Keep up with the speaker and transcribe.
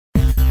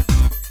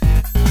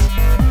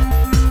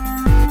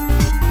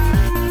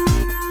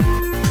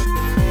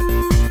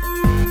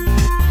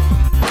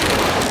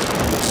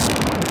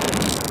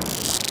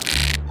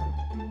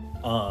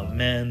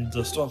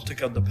the storm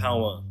took out the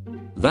power.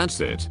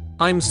 That's it.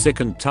 I'm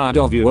sick and tired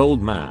of you,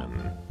 old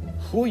man.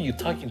 Who are you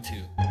talking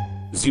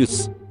to?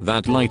 Zeus,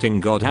 that lighting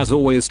god, has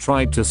always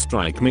tried to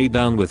strike me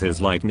down with his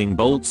lightning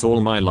bolts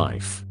all my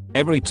life.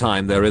 Every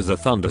time there is a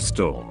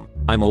thunderstorm,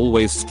 I'm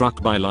always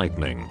struck by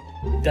lightning.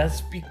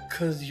 That's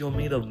because you're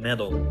made of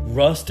metal.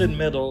 Rusted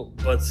metal,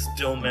 but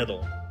still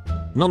metal.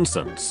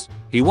 Nonsense.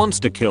 He wants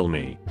to kill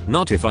me,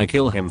 not if I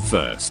kill him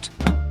first.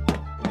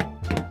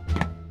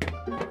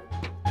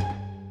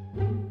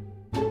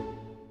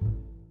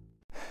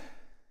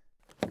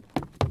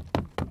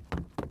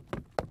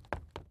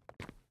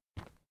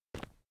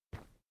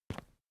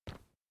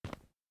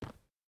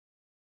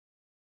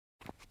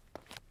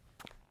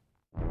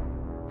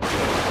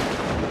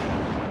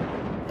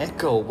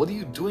 Echo, what are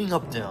you doing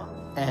up there?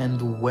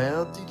 And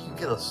where did you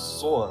get a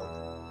sword?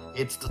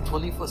 It's the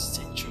 21st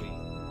century.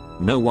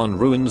 No one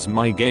ruins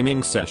my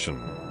gaming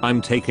session. I'm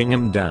taking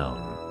him down.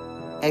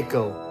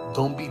 Echo,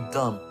 don't be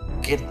dumb.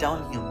 Get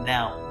down here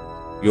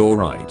now. You're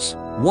right.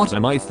 What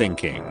am I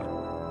thinking?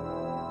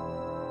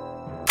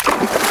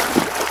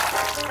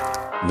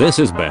 This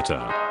is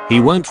better.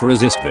 He won't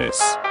resist this.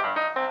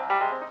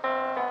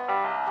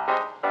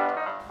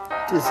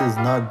 This is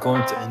not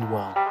going to end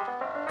well.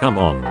 Come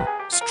on.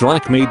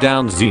 Strike me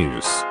down,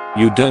 Zeus.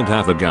 You don't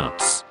have the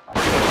guts.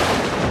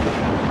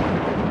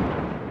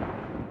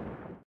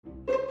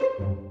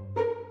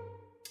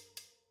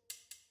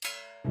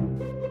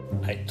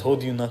 I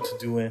told you not to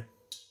do it.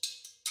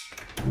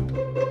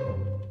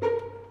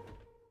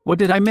 What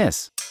did I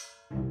miss?